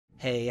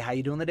Hey, how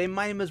you doing today?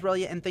 My name is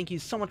Relyea, and thank you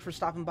so much for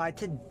stopping by.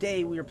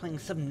 Today we are playing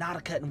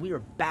Subnautica, and we are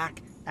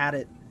back at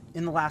it.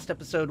 In the last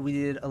episode, we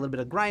did a little bit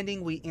of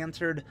grinding. We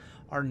answered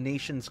our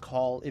nation's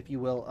call, if you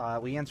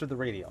will. We answered the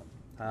radio.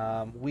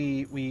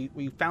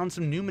 We found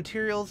some new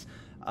materials.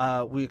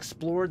 We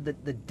explored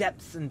the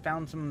depths and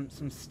found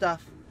some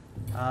stuff.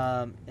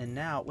 And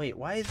now, wait,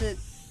 why is it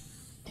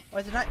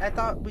night? I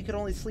thought we could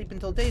only sleep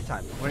until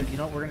daytime. You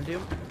know what we're gonna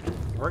do?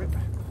 We're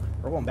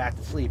going back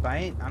to sleep.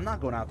 I'm not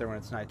going out there when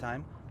it's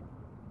nighttime.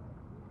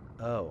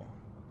 Oh.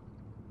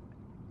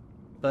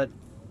 But,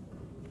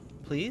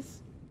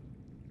 please?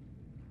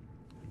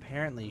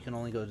 Apparently you can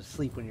only go to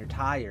sleep when you're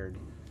tired.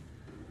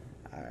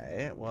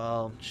 Alright,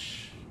 well,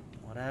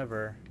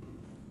 whatever.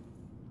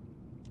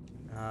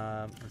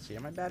 Let's see, are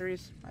my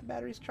batteries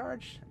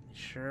charged?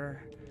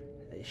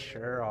 They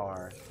sure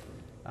are.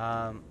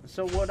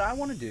 So what I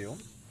want to do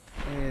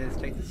is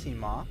take the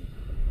CMOS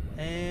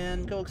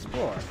and go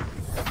explore.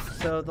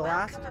 So the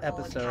last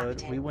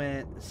episode, we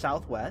went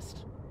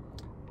southwest.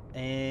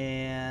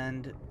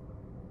 And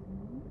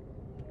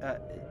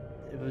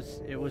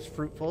it was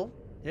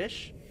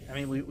fruitful-ish. I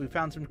mean, we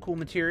found some cool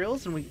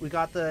materials, and we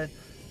got this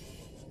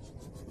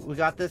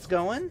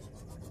going.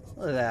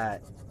 Look at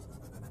that.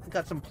 We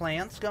got some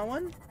plants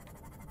going.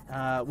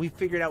 We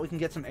figured out we can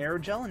get some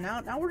aerogel, and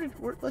now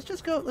let's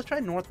just go. Let's try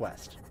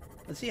northwest.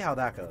 Let's see how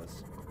that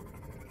goes.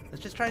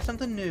 Let's just try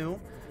something new.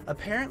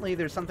 Apparently,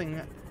 there's something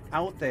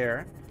out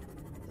there,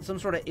 some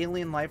sort of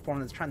alien life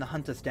form that's trying to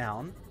hunt us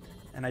down.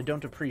 And I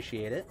don't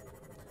appreciate it.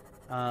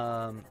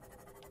 I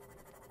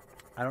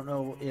don't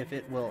know if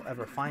it will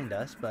ever find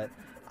us, but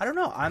I don't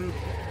know.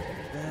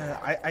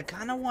 I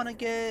kind of want to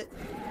get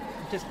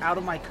just out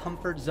of my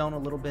comfort zone a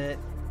little bit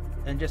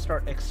and just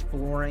start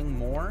exploring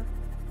more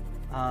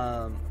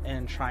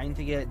and trying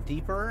to get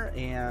deeper.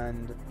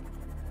 And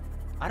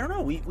I don't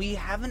know.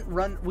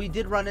 We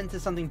did run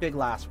into something big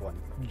last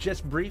one.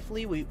 Just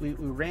briefly, we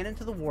ran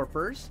into the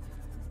warpers,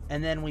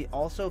 and then we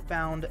also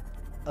found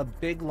a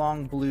big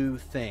long blue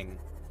thing,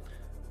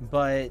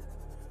 but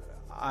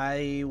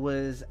I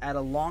was at a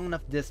long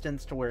enough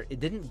distance to where it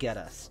didn't get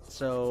us,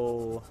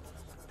 so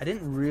I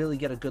didn't really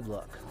get a good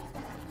look.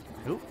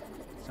 Oop,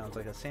 sounds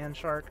like a sand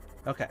shark.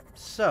 Okay,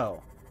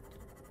 so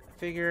I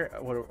figure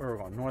where we're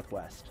going,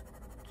 northwest.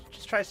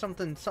 Just try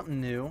something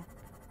new.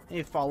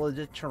 Maybe follow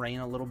the terrain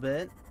a little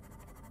bit.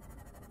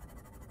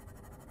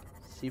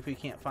 See if we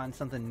can't find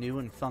something new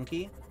and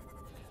funky.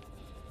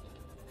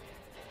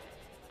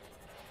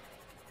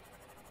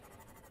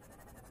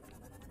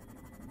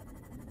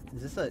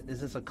 Is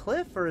this a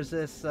cliff, or is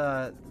this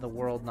the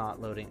world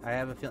not loading? I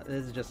have a feeling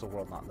this is just the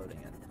world not loading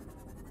in.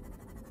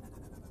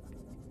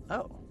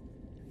 Oh,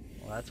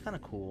 well, that's kind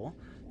of cool.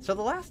 So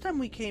the last time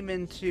we came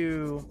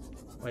into,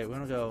 wait, we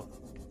want to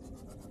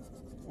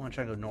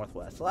try and go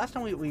northwest. The last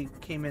time we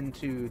came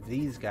into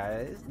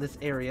this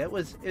area, it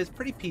was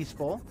pretty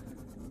peaceful.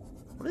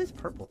 What are these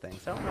purple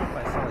things? I don't know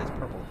if I saw these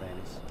purple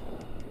things.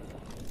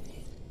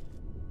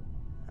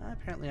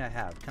 Apparently I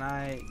have. Can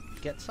I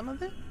get some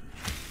of it?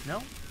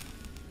 No?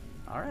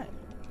 Alright.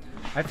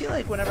 I feel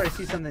like whenever I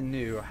see something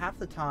new, half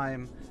the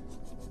time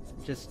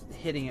just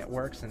hitting it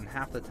works, and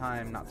half the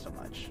time not so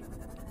much.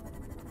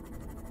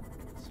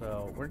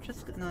 So we're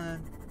just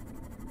gonna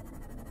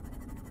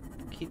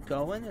keep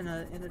going in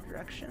a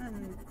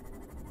direction,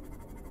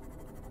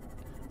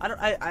 and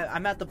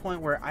I'm at the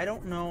point where I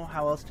don't know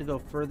how else to go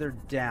further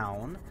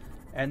down,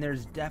 and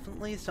there's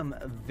definitely some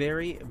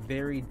very,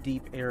 very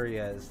deep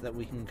areas that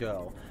we can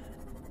go.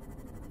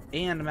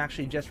 And I'm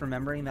actually just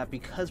remembering that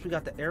because we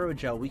got the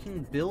aerogel, we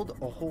can build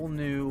a whole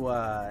new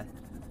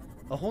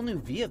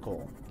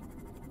vehicle.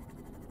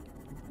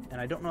 And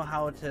I don't know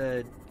how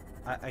to.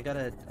 I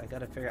gotta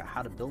figure out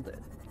how to build it.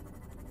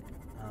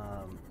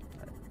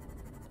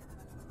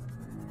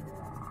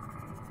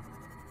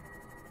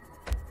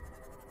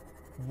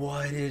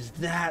 What is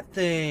that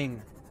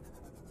thing?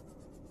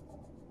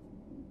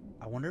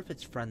 I wonder if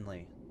it's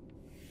friendly.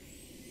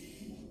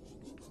 Do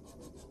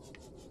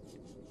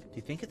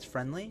you think it's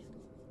friendly?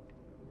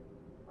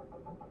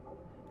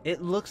 It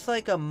looks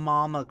like a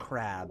mama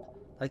crab.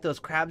 Like those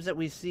crabs that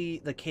we see,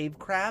 the cave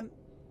crab.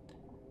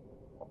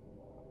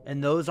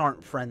 And those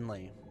aren't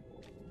friendly.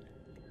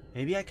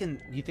 Maybe I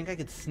can, you think I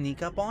could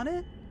sneak up on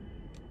it?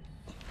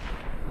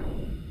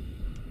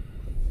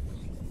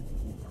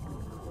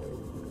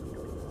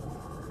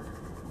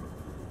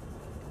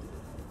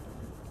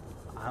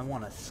 I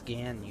want to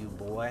scan you,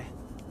 boy.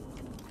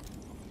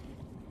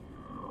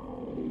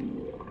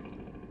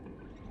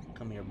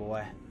 Come here,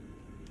 boy.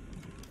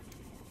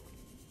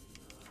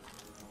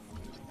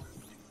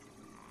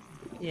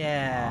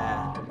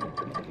 Yeah.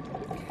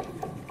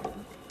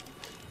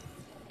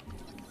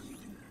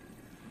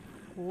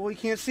 Well, you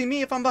can't see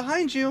me if I'm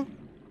behind you.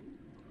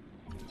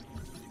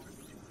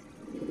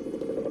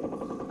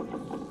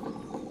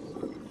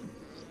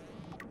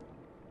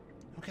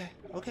 Okay.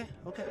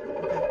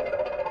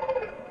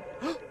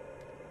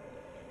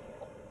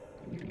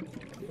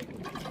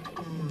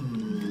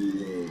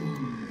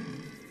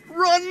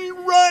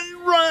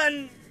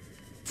 Run!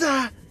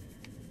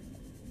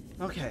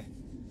 Okay.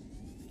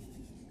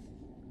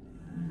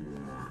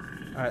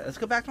 Alright, let's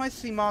go back to my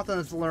sea moth and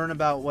let's learn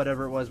about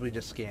whatever it was we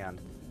just scanned.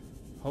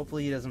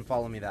 Hopefully he doesn't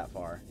follow me that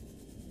far.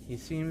 He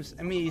seems,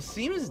 I mean, he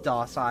seems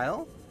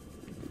docile.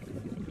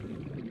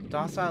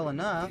 Docile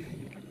enough.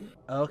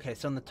 Okay,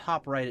 so in the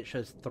top right it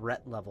shows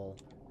threat level.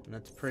 And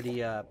that's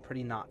pretty,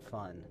 pretty not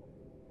fun.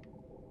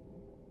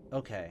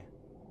 Okay.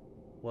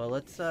 Well,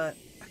 let's, I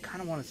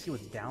kind of want to see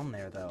what's down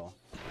there, though.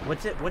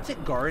 What's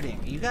it guarding?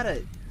 You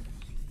gotta,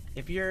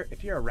 if you're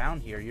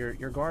around here,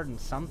 you're guarding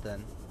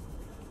something.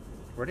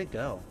 Where'd it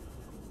go?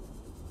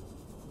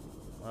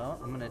 Well,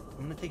 I'm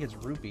gonna take its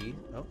rupee.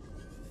 Oh.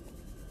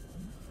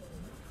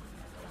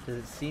 Does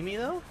it see me,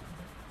 though?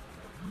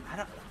 I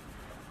don't...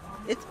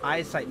 Its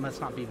eyesight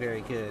must not be very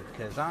good,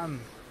 because I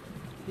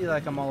feel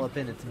like I'm all up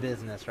in its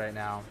business right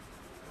now.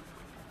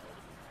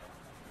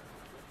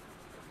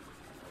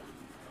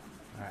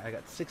 Alright, I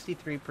got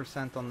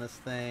 63% on this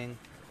thing.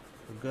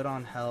 We're good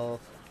on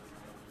health.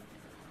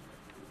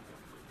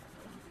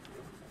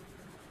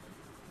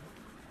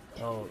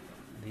 Oh,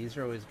 these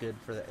are always good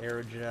for the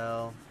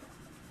aerogel.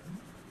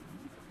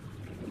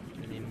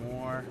 Any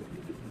more?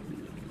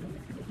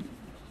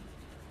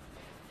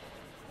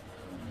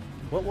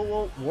 Whoa, whoa,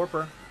 whoa,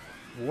 warper.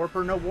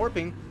 Warper, no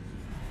warping.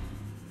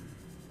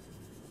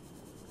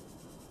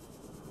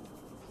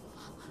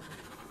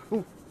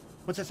 Ooh,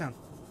 what's that sound?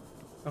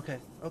 Okay,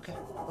 okay,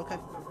 okay.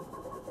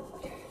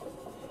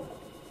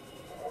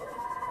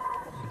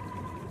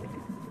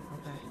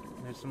 Okay,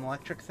 there's some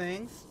electric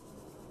things.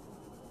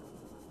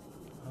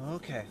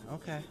 Okay,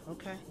 okay,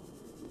 okay.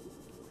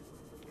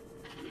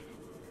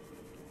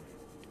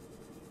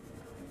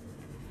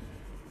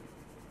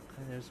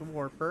 Okay, there's a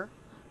warper.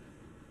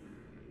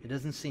 It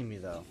doesn't see me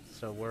though,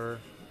 so we're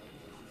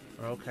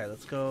okay.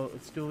 Let's go.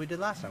 Let's do what we did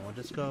last time. We'll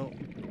just go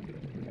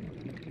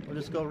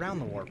around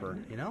the warper,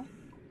 you know?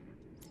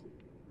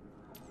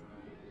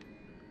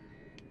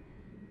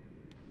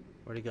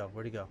 Where'd he go?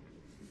 Where'd he go?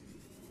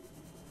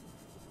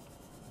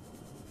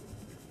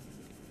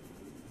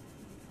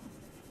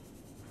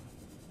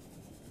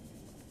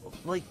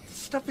 Like,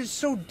 stuff is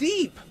so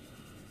deep.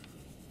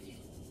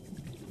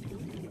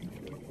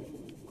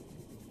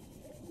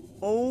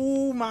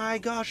 Oh my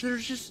gosh,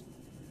 there's just...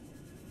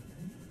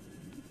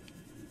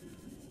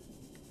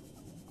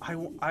 I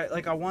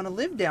want to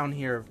live down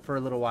here for a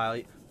little while.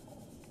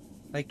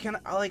 Like,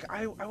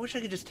 I wish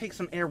I could just take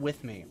some air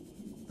with me.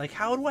 Like,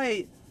 how do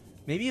I...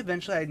 Maybe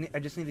eventually I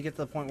just need to get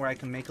to the point where I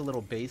can make a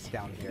little base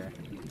down here.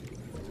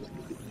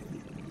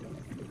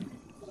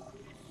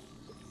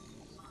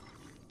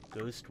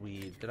 Ghost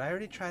weed. Did I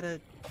already try to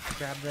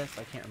grab this?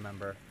 I can't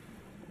remember.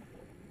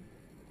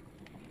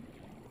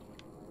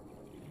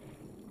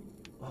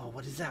 Oh,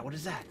 what is that? What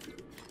is that?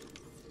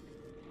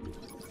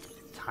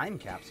 Time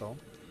capsule?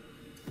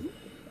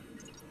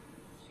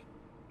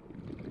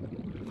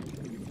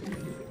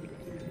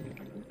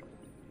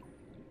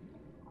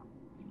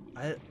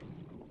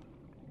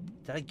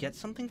 Did I get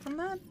something from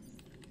that?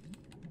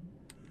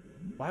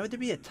 Why would there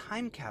be a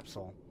time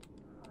capsule?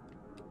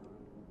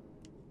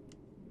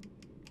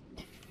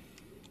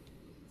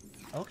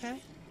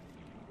 Okay.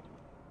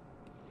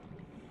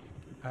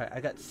 Alright, I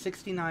got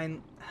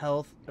 69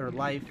 health, or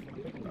life,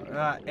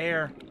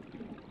 air.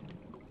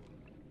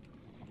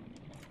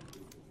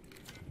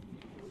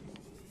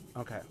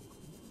 Okay.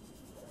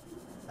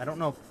 I don't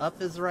know if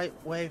up is the right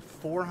way.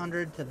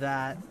 400 to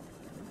that.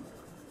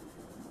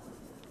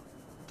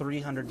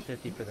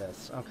 350 for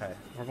this. Okay,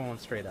 we're going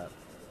straight up.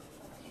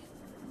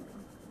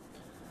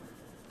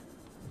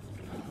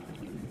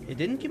 It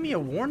didn't give me a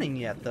warning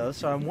yet, though,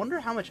 so I wonder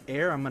how much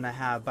air I'm going to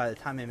have by the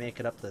time I make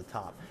it up to the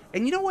top.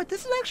 And you know what?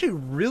 This is actually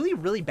really,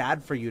 really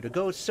bad for you to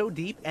go so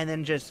deep and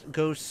then just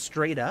go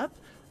straight up.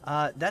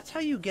 That's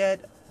how you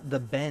get the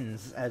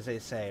bends, as they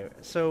say.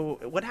 So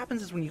what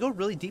happens is when you go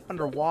really deep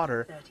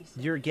underwater,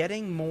 you're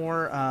getting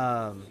more...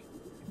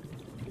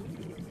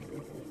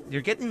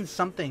 you're getting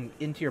something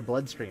into your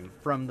bloodstream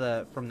from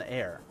the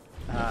air.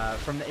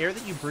 From the air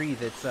that you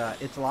breathe, it's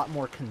a lot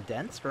more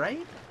condensed,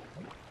 right?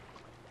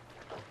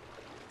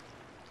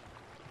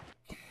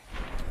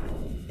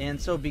 And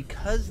so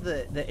because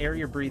the air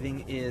you're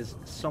breathing is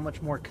so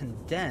much more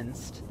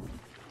condensed,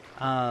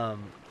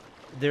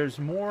 there's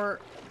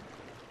more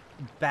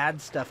bad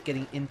stuff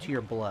getting into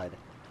your blood.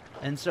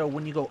 And so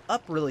when you go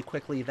up really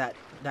quickly, that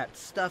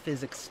stuff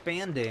is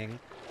expanding.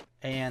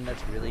 And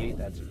that's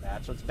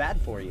what's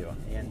bad for you.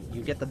 And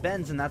you get the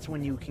bends, and that's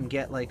when you can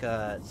get like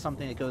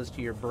something that goes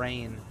to your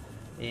brain,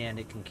 and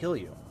it can kill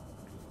you.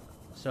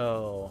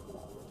 So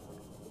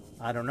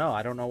I don't know.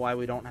 I don't know why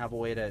we don't have a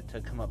way to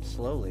come up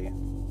slowly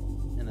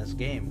in this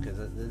game, because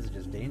this is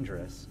just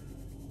dangerous.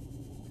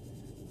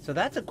 So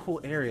that's a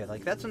cool area.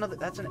 Like that's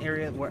an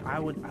area where I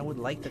would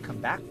like to come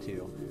back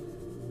to.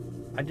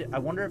 I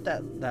wonder if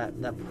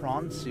that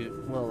prawn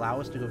suit will allow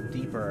us to go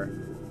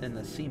deeper than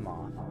the sea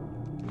moth.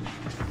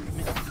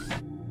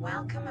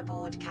 Welcome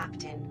aboard,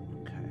 Captain.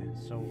 Okay,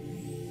 so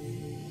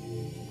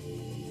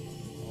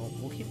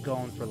we'll keep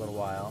going for a little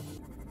while.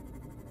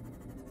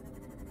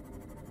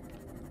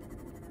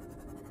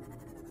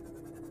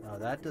 Oh,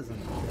 that doesn't...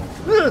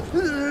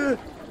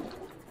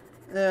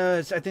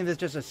 I think that's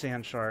just a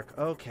sand shark.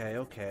 Okay,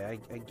 okay,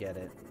 I get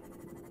it.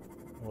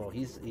 Well,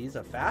 he's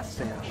a fast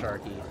sand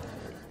sharky.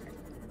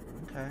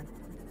 Okay.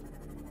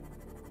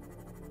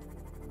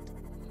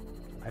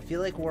 I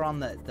feel like we're on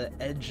the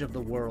edge of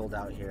the world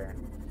out here.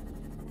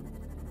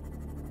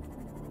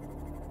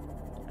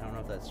 I don't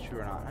know if that's true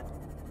or not.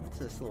 What's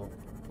this little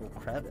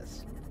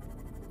crevice?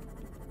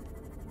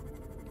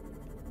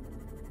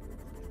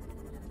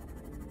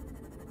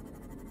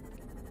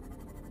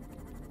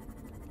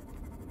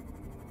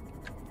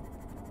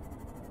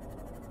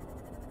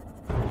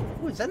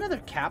 Ooh, is that another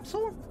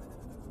capsule?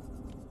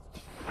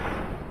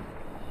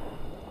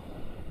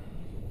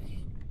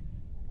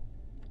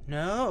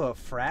 No, a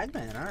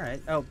fragment.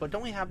 Alright. Oh, but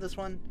don't we have this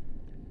one?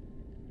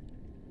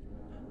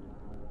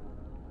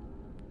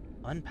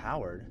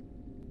 Unpowered?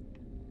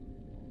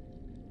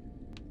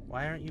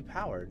 Why aren't you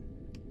powered?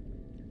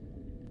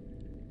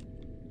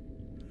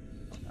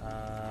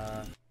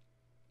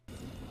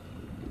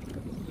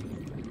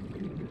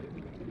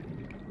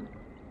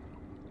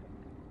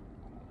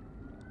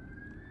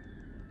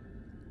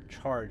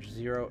 Charge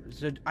 0.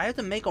 So I have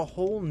to make a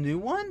whole new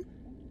one?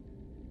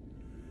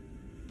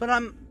 But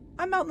I'm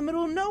out in the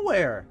middle of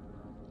nowhere.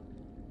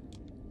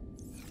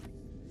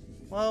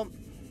 Well,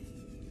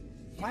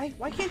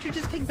 why can't you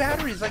just take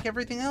batteries like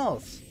everything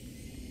else?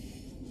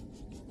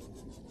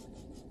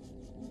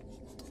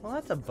 Well,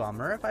 that's a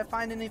bummer. If I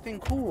find anything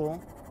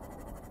cool,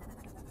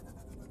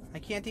 I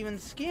can't even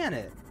scan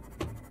it.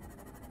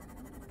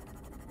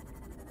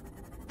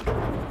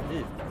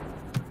 Dude.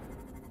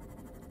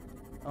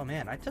 Oh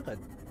man, I took a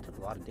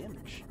lot of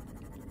damage.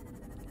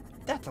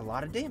 That's a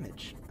lot of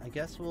damage. I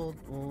guess we'll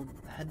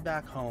head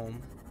back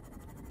home.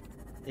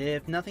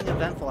 If nothing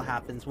eventful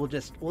happens, we'll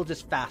just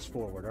fast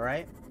forward, all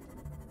right?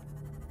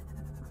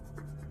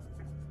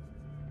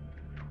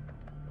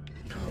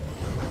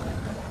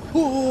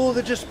 Oh,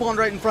 that just spawned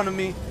right in front of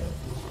me.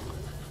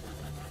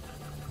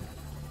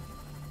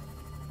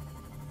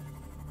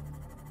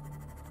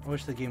 I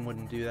wish the game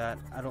wouldn't do that.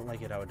 I don't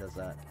like it how it does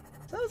that.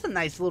 So that was a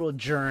nice little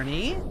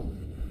journey.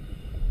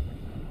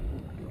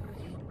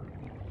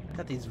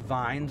 Got these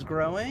vines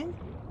growing.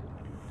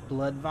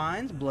 Blood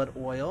vines, blood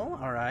oil.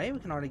 Alright, we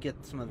can already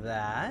get some of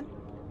that.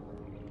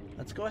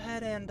 Let's go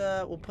ahead and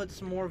we'll put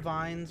some more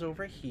vines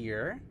over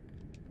here.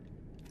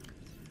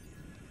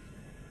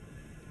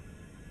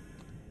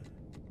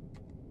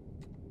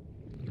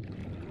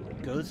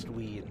 Ghost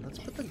weed. Let's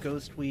put the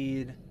ghost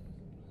weed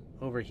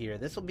over here.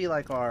 This will be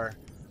like our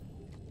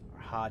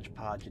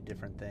hodgepodge of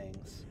different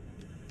things.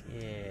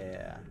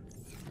 Yeah.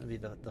 That'll be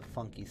the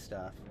funky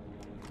stuff.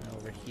 And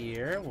over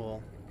here,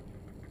 we'll...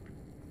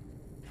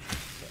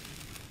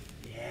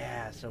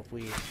 Yeah, so if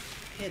we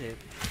hit it...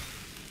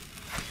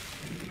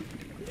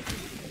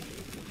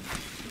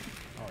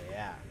 Oh,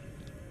 yeah.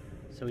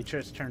 So we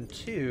just turned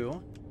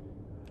 2.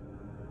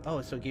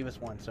 Oh, so it gave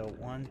us 1. So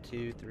 1,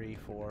 2, 3,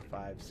 4,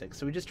 5, 6.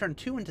 So we just turned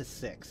 2 into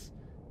 6.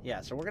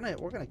 Yeah, so we're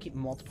gonna keep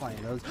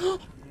multiplying those.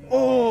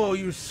 Oh,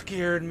 you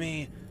scared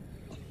me.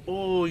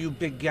 Oh, you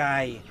big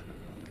guy.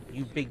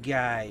 You big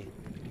guy.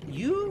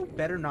 You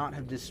better not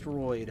have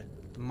destroyed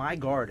my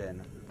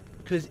garden.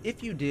 Because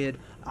if you did,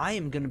 I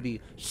am gonna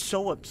be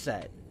so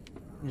upset.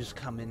 You just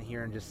come in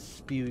here and just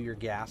spew your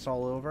gas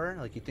all over.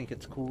 Like you think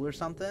it's cool or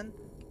something.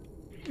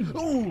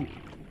 Oh!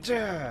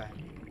 Duh.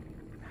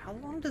 How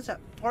long does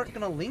that fart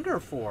gonna linger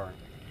for?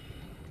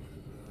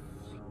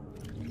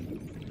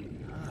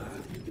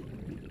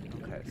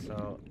 Okay,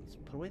 so let's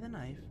put away the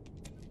knife.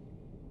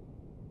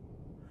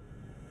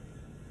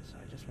 So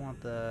I just want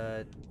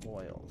the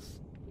oils.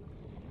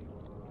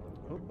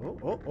 Oh, oh,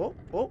 oh, oh,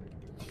 oh!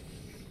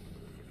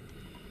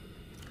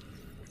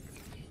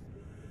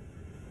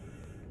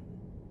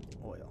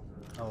 Oil.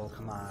 Oh,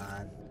 come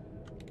on.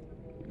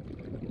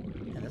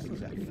 And this one's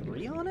got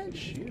 3 on it?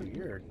 Shoot,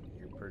 you're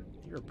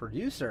a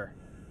producer.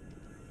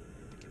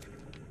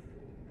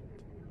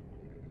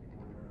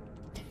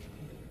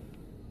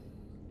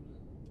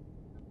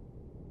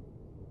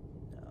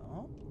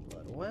 No,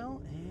 blood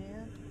oil,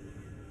 and...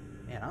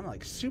 Man, I'm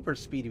like super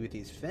speedy with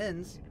these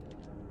fins.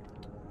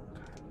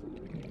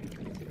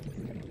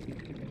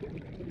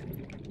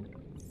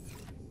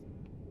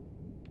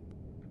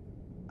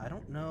 I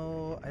don't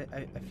know.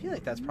 I feel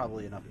like that's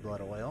probably enough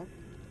blood oil.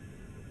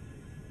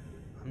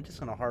 I'm just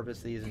gonna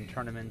harvest these and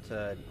turn them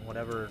into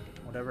whatever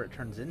it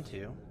turns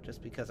into,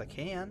 just because I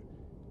can.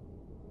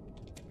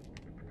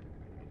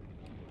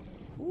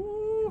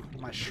 Ooh,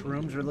 my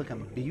shrooms are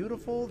looking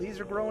beautiful. These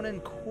are growing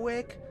in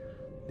quick.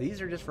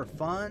 These are just for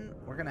fun.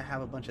 We're gonna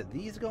have a bunch of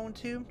these going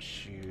too.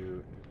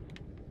 Shoot.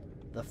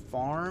 The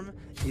farm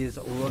is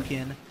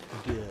looking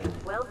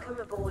good. Welcome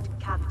aboard,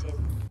 Captain.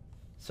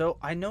 So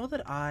I know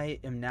that I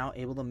am now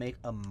able to make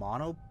a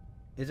mono...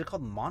 Is it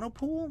called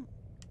Moonpool?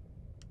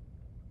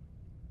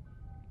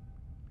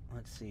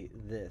 Let's see,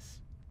 this.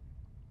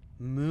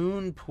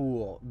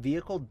 Moonpool.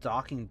 Vehicle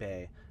docking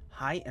bay.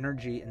 High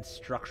energy and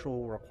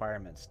structural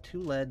requirements.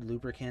 2 lead,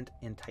 lubricant,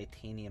 and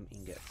titanium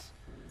ingots.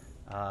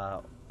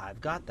 I've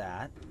got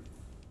that.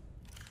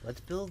 Let's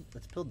build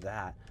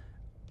that.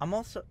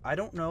 I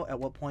don't know at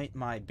what point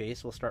my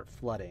base will start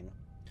flooding.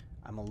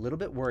 I'm a little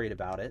bit worried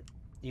about it,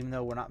 even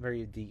though we're not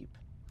very deep.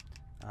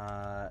 2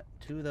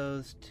 of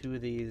those, 2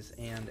 of these,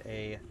 and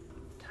a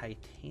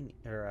titanium,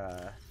 or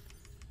a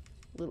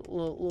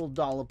little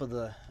dollop of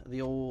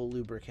the old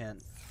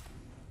lubricant.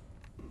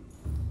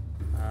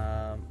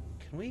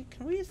 Can we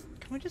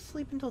just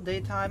sleep until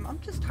daytime? I'm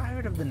just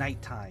tired of the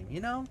nighttime,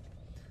 you know?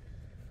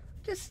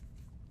 Just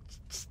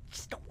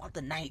don't want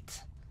the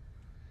night.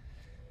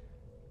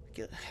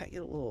 I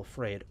get a little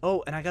afraid.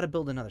 Oh, and I gotta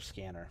build another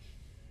scanner.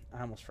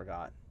 I almost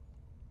forgot.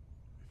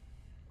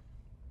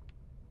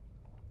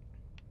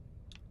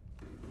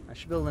 I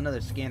should build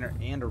another scanner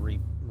and a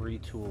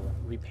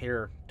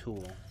repair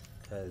tool,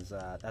 because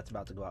that's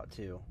about to go out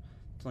too.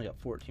 It's only got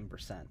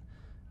 14%.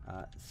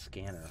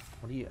 Scanner.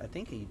 What do you? I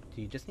think do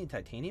you just need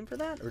titanium for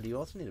that, or do you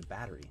also need a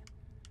battery?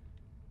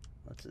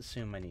 Let's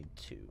assume I need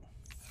 2.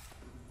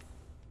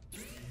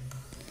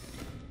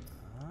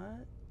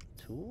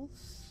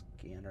 Tools,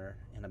 scanner,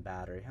 and a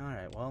battery. All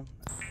right. Well,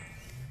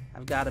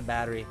 I've got a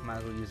battery. Might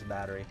as well use a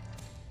battery.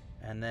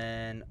 And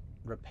then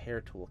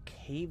repair tool,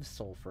 cave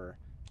sulfur,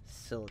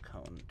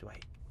 silicone. Do I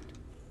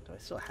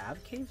still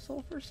have cave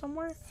sulfur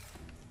somewhere?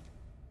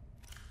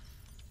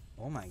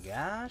 Oh my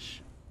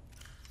gosh.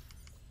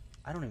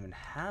 I don't even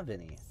have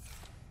any.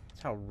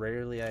 That's how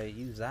rarely I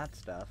use that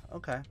stuff.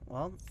 Okay,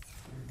 well,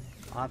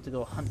 I'll have to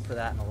go hunt for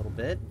that in a little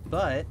bit.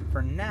 But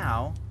for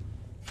now,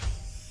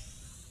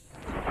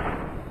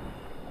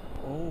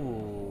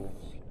 oh,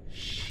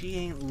 she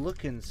ain't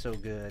looking so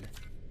good.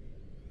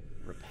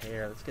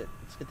 Repair. Let's get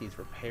these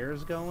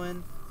repairs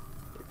going.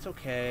 It's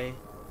okay.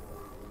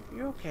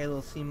 You're okay,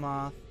 little sea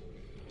moth.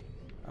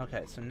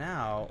 Okay, so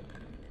now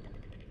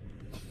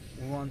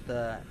we want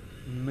the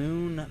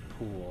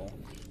Moonpool.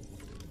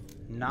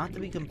 Not to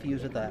be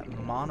confused with that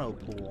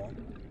Monopool.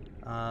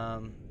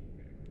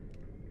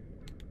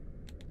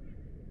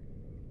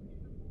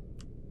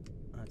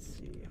 Let's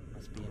see.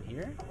 Must be in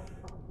here.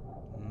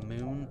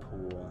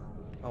 Moonpool.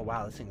 Oh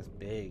wow, this thing is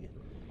big.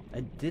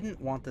 I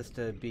didn't want this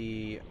to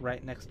be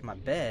right next to my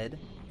bed.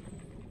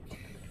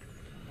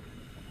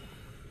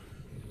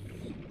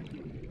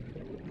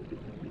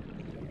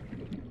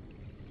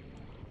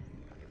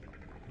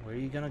 Where are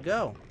you gonna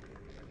go?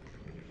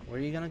 Where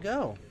are you gonna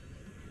go?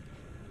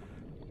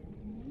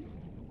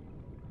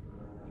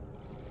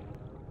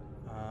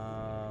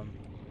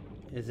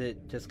 Is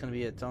it just gonna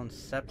be its own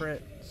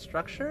separate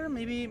structure?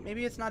 Maybe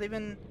it's not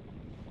even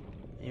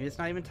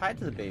tied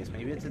to the base.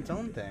 Maybe it's its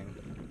own thing.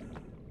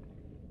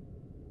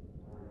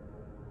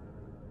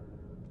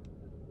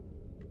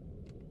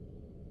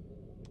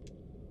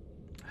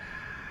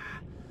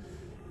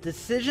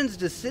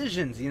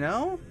 Decisions, you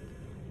know?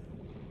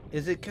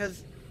 Is it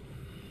 'cause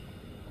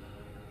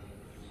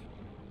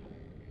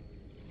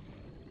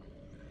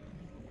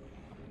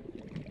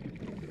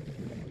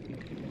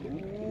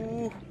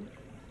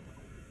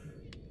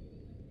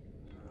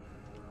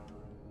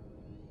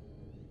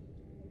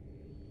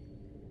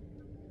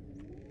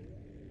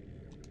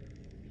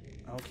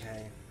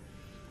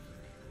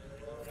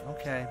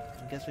Okay,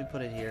 I guess we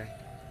put it here.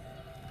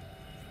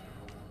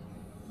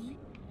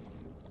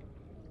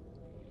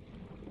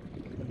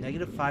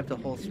 -5 to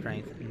hull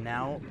strength,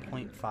 now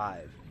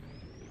 0.5.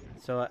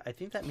 So I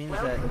think that means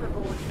that... Welcome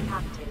aboard,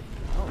 Captain.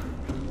 Oh,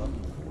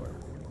 welcome aboard.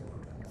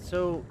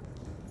 So...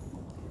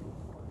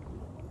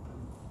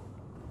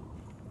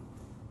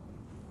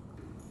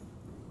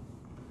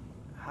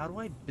 how do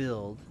I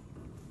build...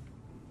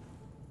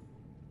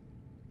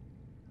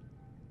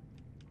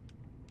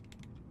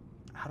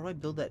 how do I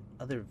build that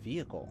other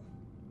vehicle?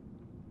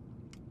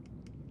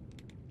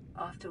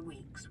 After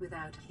weeks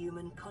without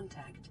human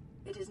contact,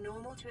 it is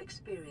normal to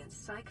experience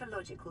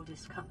psychological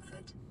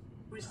discomfort.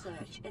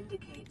 Research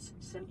indicates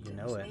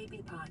symptoms may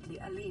be partly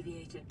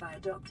alleviated by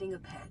adopting a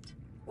pet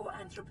or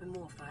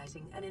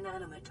anthropomorphizing an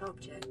inanimate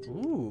object.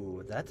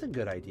 Ooh, that's a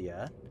good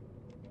idea.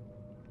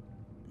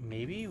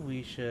 Maybe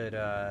we should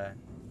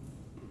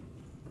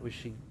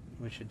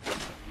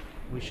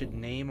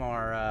name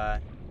our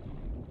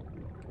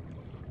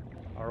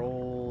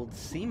old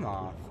sea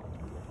moth.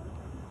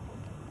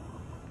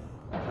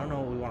 I don't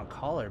know what we want to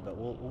call her, but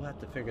we'll have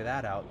to figure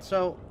that out.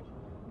 So,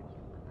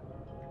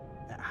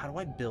 how do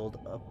I build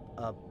up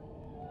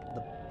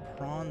the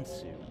prawn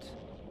suit?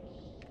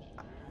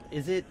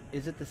 Is it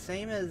the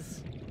same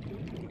as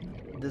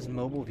this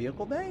mobile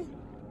vehicle bay?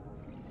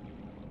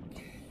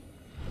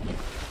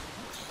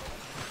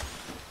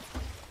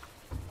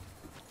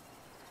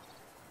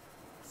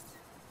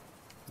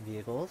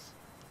 Vehicles.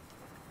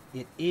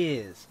 It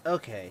is.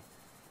 Okay.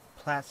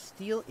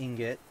 Plasteel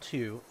ingot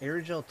 2,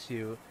 aerogel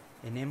 2,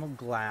 enameled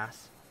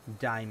glass,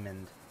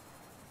 diamond,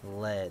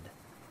 lead.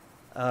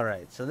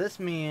 Alright, so this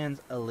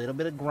means a little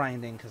bit of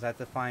grinding because I have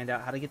to find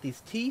out how to get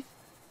these teeth,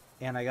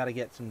 and I gotta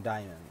get some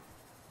diamond.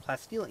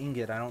 Plasteel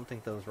ingot, I don't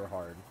think those were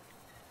hard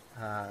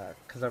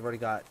because I've already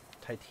got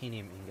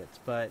titanium ingots,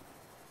 but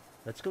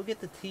let's go get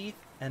the teeth,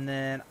 and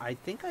then I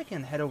think I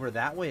can head over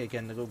that way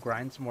again to go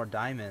grind some more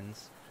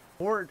diamonds.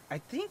 Or I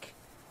think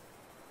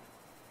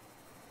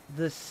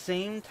the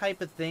same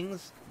type of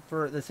things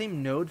for the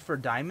same node for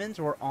diamonds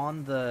were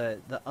on the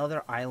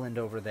other island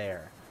over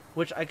there,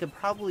 which I could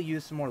probably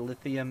use some more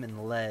lithium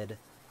and lead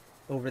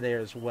over there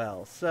as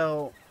well.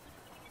 So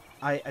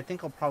I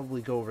think I'll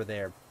probably go over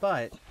there.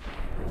 But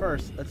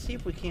first, let's see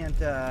if we can't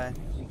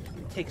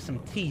take some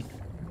teeth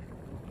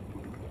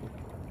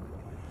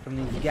from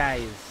these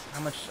guys.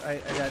 How much? I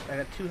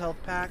got 2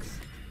 health packs.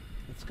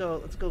 Let's go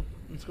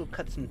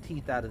cut some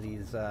teeth out of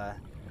these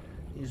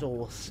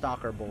old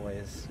stalker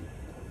boys.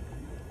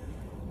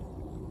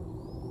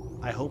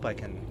 I hope I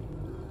can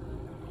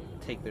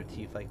take their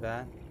teeth like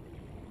that.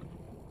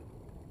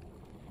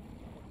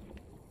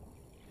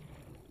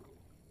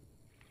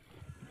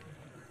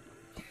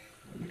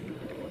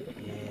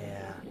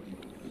 Yeah.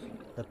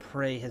 The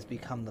prey has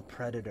become the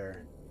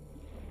predator.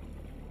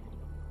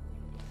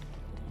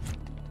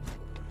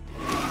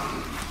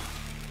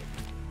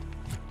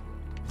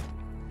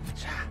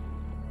 Cha.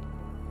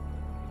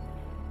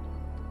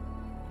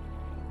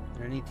 Are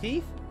there any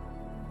teeth?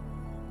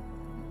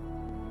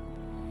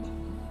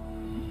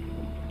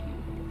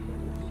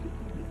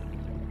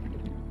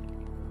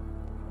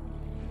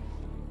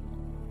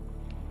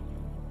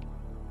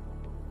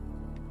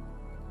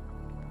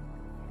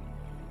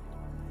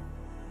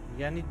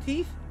 You got any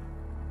teeth?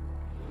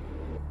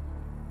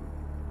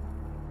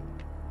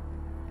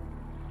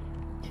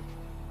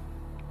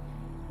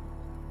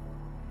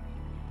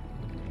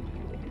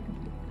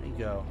 There you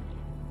go.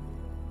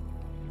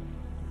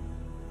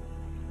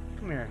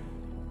 Come here.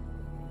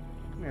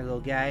 Come here, little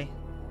guy.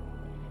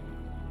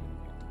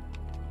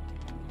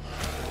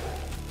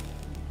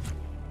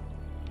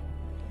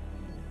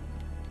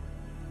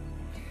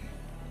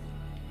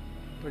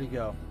 Where'd he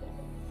go?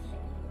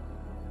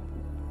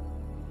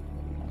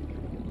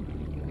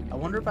 I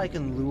wonder if I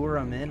can lure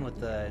him in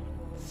with the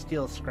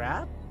steel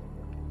scrap?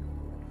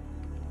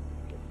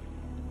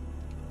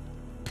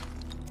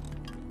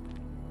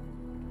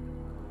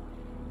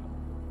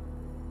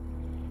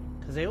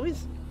 Because they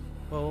always...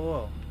 Whoa, whoa,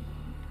 whoa.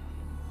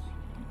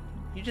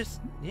 You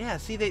just... Yeah,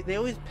 see, they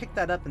always pick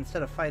that up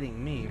instead of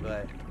fighting me,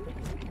 but...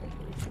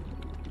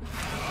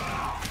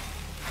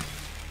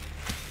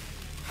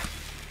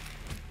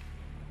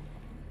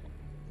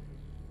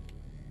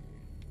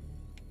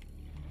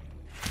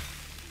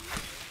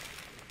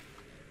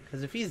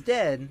 Because if he's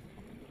dead,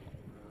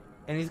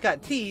 and he's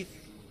got teeth,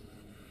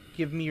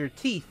 give me your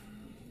teeth.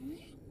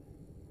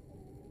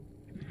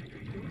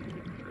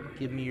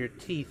 Give me your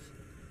teeth.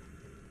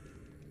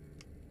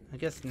 I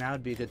guess now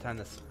would be a good time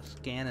to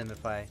scan him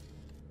if I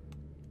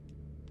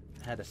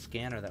had a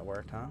scanner that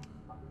worked, huh?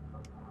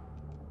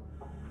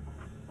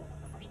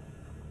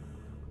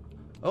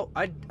 Oh,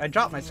 I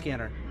dropped my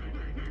scanner.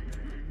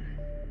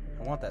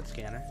 I want that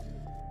scanner.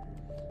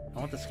 I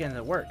want the scanner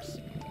that works.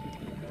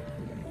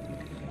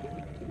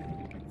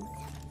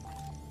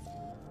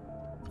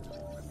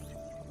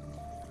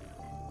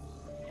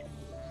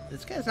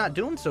 This guy's not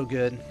doing so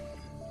good.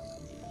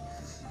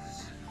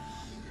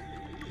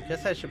 I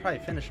guess I should probably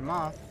finish him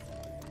off.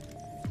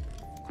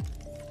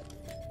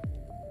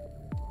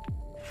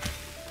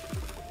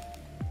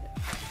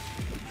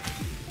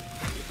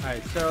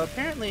 Alright, so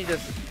apparently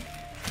just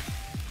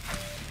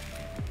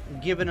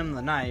giving him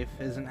the knife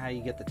isn't how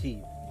you get the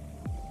teeth.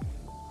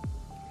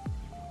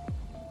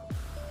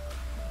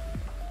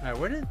 Alright,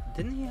 where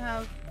didn't he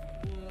have...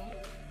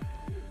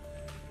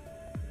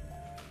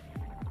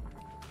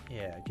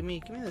 Yeah, give me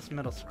this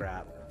metal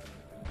scrap.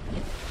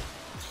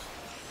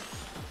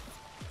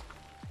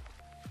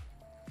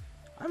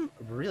 I'm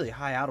really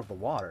high out of the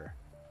water.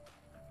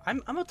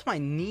 I'm up to my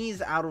knees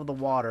out of the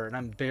water and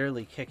I'm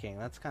barely kicking.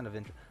 That's kind of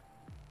interesting.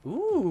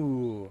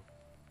 Ooh.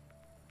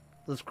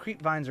 Those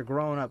creep vines are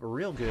growing up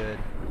real good.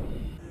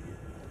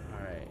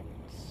 Alright.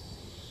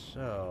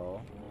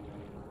 So...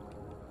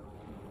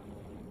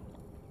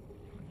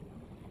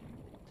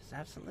 Does that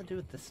have something to do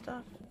with this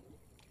stuff?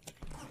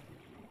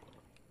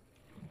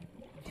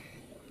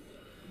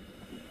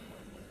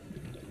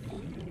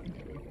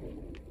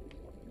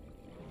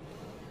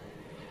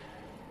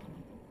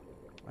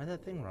 Why'd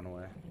that thing run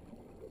away?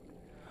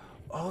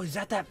 Oh, is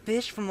that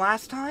fish from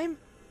last time?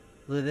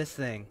 Look at this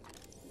thing.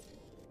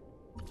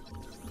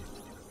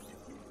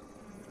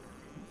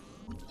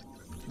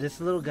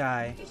 This little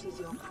guy. It is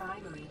your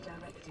primary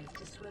directive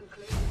to swim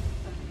closer.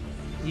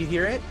 You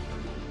hear it?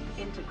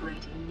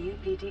 Integrating new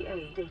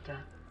PDA data.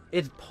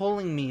 It's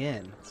pulling me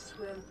in.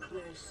 Swim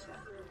closer.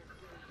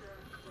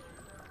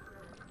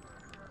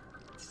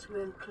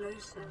 Swim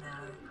closer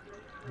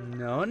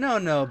now.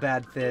 No,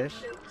 bad fish.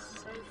 It looks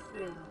so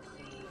friendly.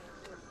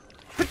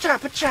 Pachow,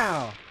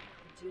 pachow!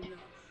 Do not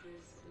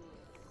resist.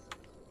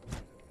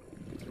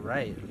 That's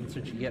right. That's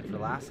what you get for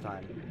last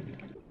time.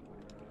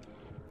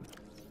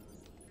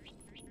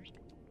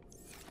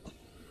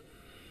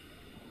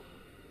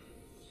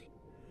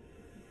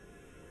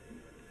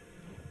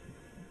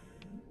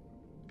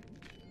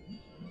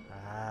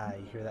 Ah,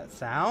 you hear that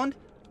sound?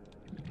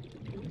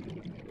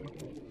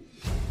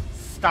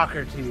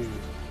 Stalker tube.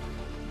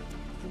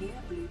 New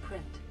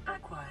blueprint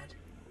acquired.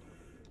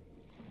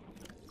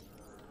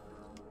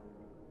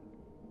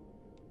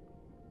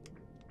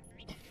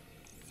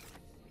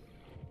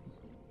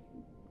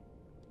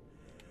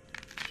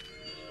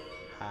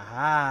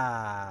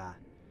 Aha!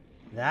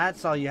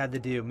 That's all you had to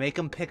do. Make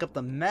them pick up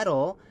the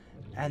metal,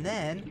 and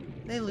then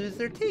they lose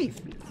their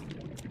teeth.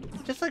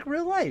 Just like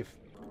real life.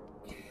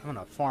 I'm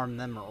gonna farm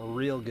them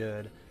real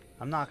good.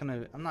 I'm not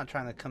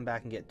trying to come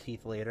back and get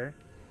teeth later.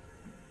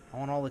 I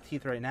want all the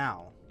teeth right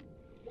now.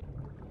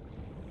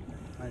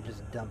 I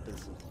just dump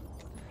this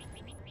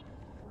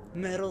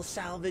metal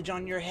salvage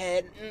on your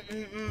head.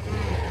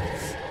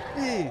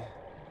 Hey,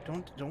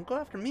 don't go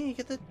after me.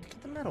 Get the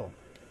metal.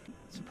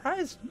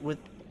 Surprised with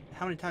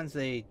how many times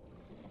they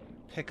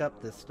pick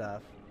up this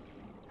stuff.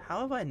 How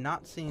have I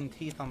not seen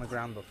teeth on the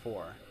ground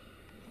before?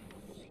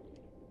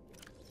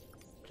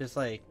 Just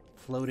like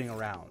floating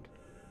around.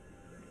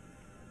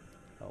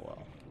 Oh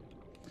well.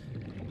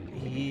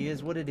 He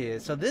is what it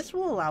is. So this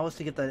will allow us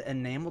to get the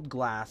enameled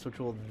glass, which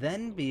we'll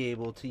then be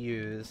able to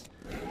use.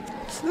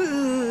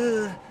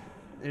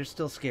 They're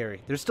still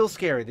scary. They're still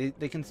scary.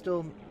 They can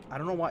still. I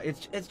don't know why.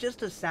 It's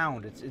just a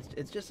sound.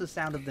 It's just a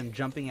sound of them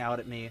jumping out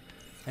at me,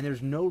 and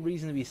there's no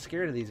reason to be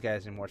scared of these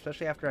guys anymore.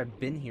 Especially after I've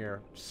been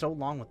here so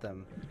long with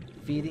them,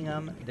 feeding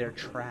them their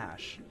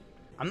trash.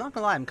 I'm not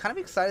gonna lie. I'm kind of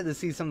excited to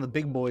see some of the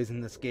big boys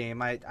in this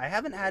game. I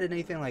haven't had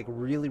anything like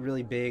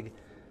really big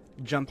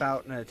jump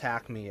out and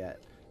attack me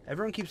yet.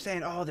 Everyone keeps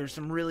saying, oh, there's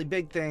some really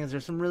big things,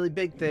 there's some really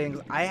big things.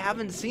 I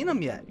haven't seen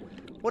them yet.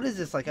 What is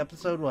this, like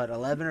episode, what,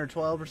 11 or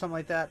 12 or something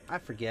like that? I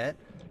forget.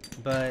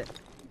 But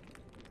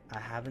I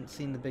haven't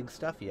seen the big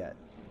stuff yet.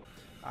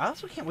 I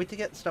also can't wait to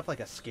get stuff like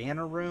a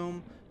scanner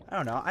room. I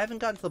don't know. I haven't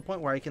gotten to the point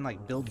where I can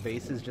like build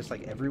bases just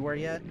like everywhere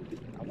yet.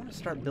 I want to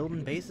start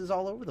building bases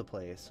all over the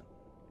place.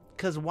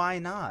 Because why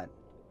not?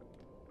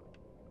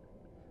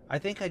 I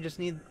think I just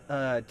need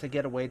to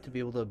get a way to be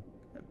able to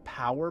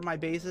power my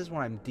bases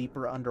when I'm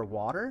deeper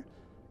underwater,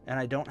 and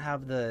I don't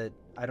have the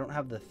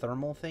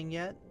thermal thing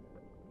yet.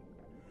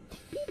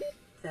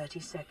 30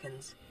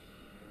 seconds.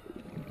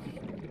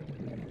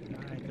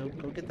 Alright,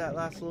 go get that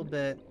last little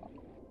bit.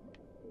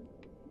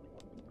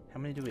 How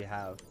many do we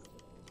have?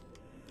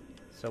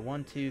 So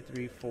 1, 2,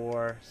 3,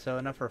 4. So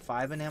enough for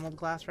 5 enameled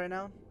glass right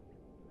now?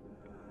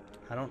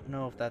 I don't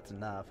know if that's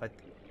enough.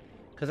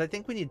 Because I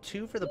think we need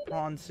 2 for the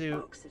prawn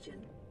suit.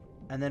 Oxygen.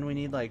 And then we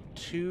need like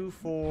 2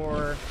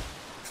 for...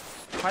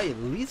 probably at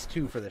least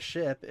 2 for the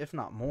ship, if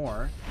not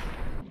more.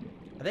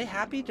 Are they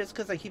happy just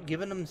because I keep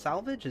giving them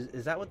salvage?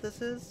 Is that what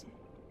this is?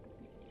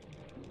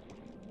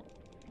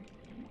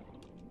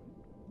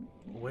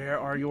 Where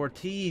are your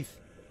teeth?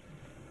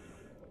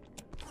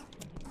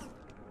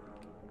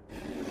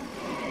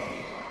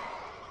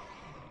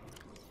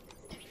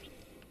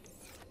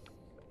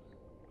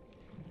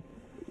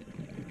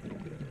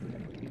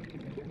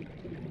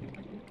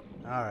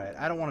 Alright,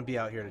 I don't want to be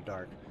out here in the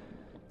dark.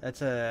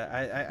 That's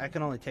I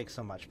can only take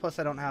so much. Plus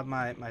I don't have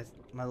my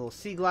little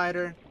sea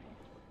glider.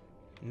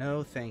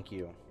 No thank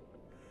you.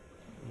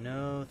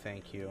 No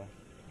thank you.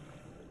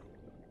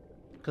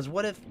 Because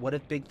what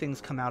if big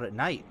things come out at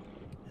night?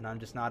 And I'm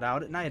just not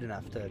out at night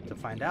enough to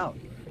find out.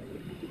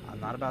 I'm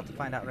not about to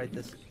find out right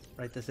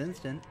this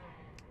instant.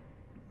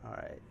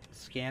 Alright.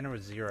 Scanner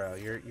was 0.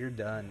 You're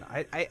done.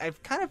 I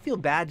kind of feel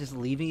bad just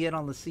leaving it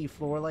on the sea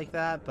floor like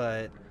that,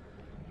 but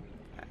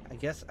I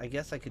guess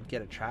I could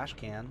get a trash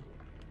can.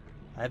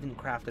 I haven't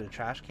crafted a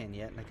trash can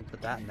yet, and I can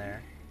put that in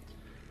there.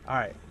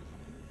 Alright.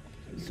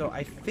 So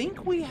I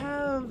think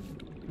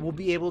we'll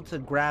be able to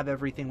grab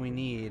everything we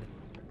need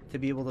to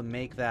be able to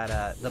make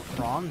that, the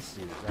prawn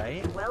suit,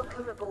 right?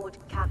 Welcome aboard,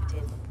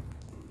 Captain.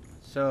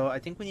 So I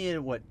think we needed,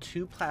 what,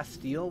 2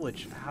 plasteel,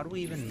 which, how do we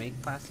even make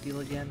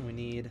plasteel again? We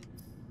need,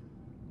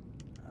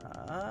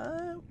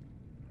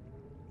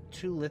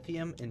 2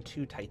 lithium and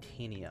 2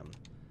 titanium.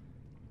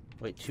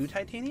 Wait, 2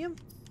 titanium?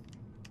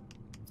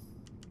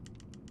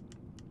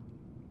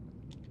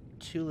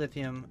 2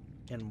 lithium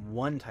and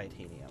 1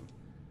 titanium.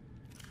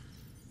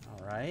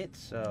 Alright,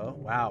 so,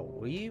 wow,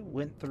 we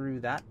went through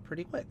that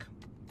pretty quick.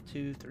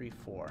 2, 3,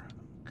 4.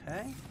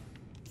 Okay.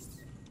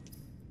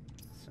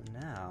 So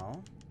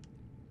now...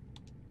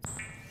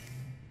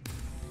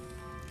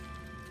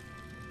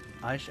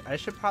 I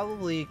should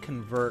probably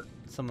convert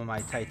some of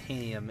my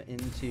titanium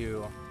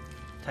into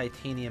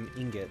titanium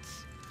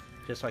ingots,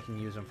 just so I can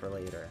use them for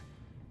later.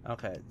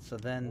 Okay, so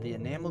then the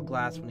enameled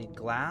glass, we need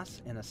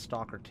glass and a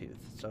stalker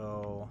tooth.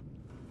 So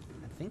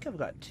I think I've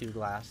got 2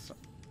 glass.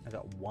 I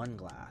got 1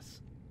 glass.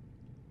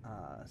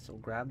 So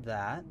grab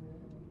that,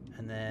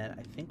 and then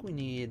I think we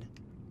need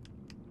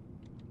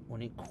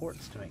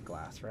quartz to make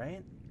glass,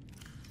 right?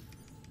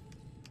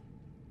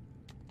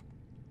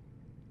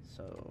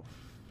 So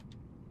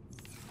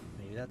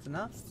maybe that's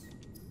enough.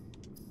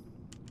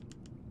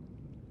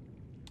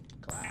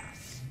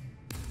 Glass.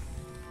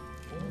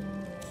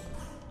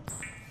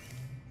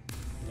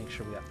 Make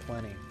sure we got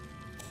plenty.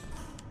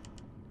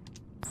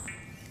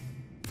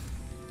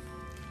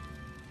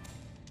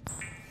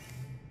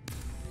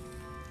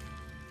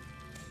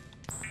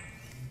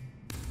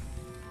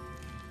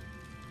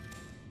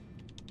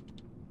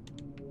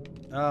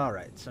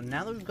 Alright, so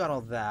now that we've got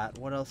all that,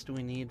 what else do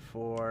we need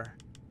for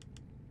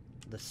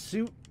the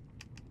suit?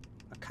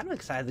 I'm kind of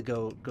excited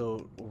to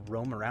go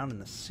roam around in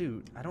the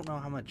suit. I don't know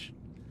how much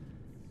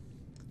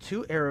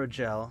 2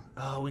 aerogel.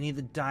 Oh, we need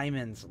the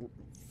diamonds.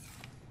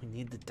 We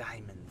need the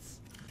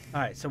diamonds.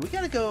 Alright, so we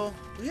gotta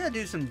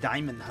do some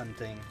diamond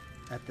hunting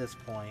at this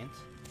point.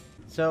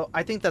 So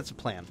I think that's a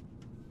plan.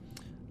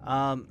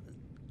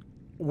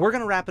 We're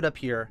gonna wrap it up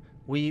here.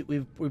 We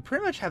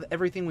pretty much have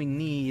everything we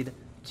need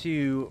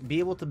to be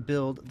able to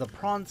build the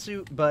prawn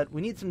suit, but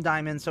we need some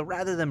diamonds. So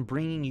rather than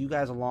bringing you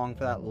guys along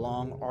for that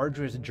long,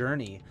 arduous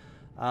journey,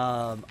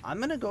 I'm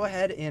gonna go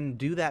ahead and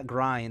do that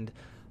grind,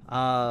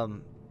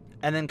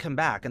 and then come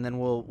back, and then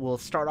we'll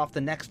start off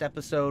the next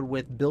episode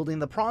with building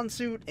the prawn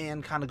suit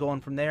and kind of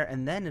going from there.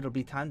 And then it'll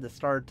be time to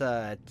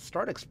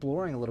start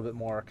exploring a little bit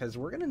more, because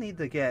we're gonna need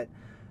to get.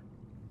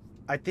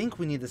 I think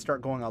we need to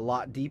start going a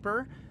lot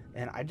deeper,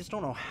 and I just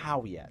don't know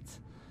how yet.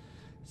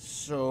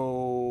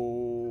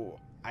 So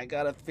I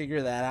gotta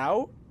figure that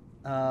out.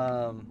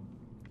 I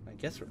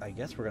guess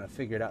we're gonna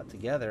figure it out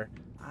together.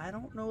 I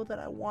don't know that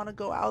I want to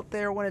go out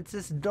there when it's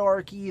this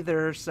dark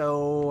either.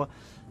 So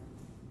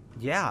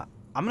yeah,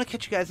 I'm gonna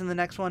catch you guys in the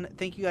next one.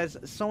 Thank you guys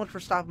so much for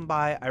stopping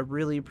by. I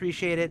really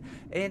appreciate it,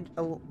 and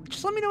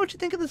just let me know what you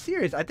think of the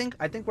series. I think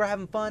we're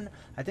having fun.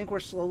 I think we're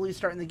slowly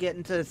starting to get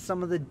into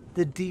some of the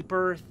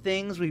deeper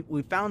things.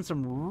 We found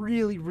some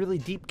really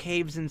deep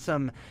caves in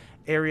some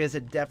areas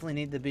that definitely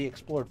need to be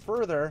explored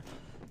further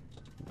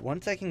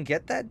once I can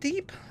get that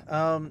deep.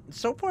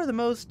 So far,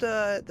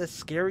 the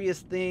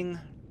scariest thing,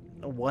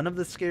 one of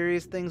the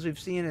scariest things we've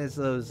seen is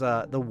those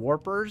the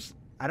warpers.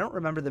 I don't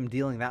remember them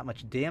dealing that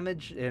much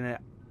damage, and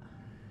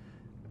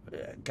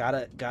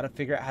gotta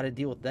figure out how to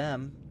deal with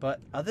them. But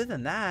other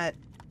than that,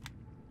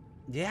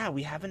 yeah,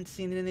 we haven't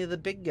seen any of the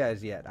big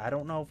guys yet. I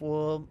don't know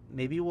if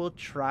maybe we'll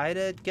try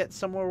to get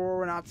somewhere where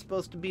we're not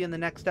supposed to be in the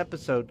next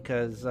episode,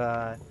 because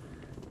I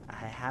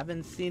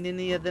haven't seen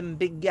any of them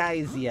big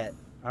guys yet.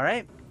 All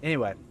right.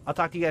 Anyway, I'll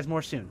talk to you guys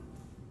more soon.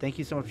 Thank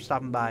you so much for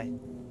stopping by.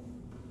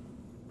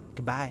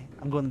 Goodbye.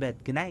 I'm going to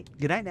bed. Good night.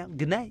 Good night now.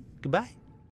 Good night. Goodbye.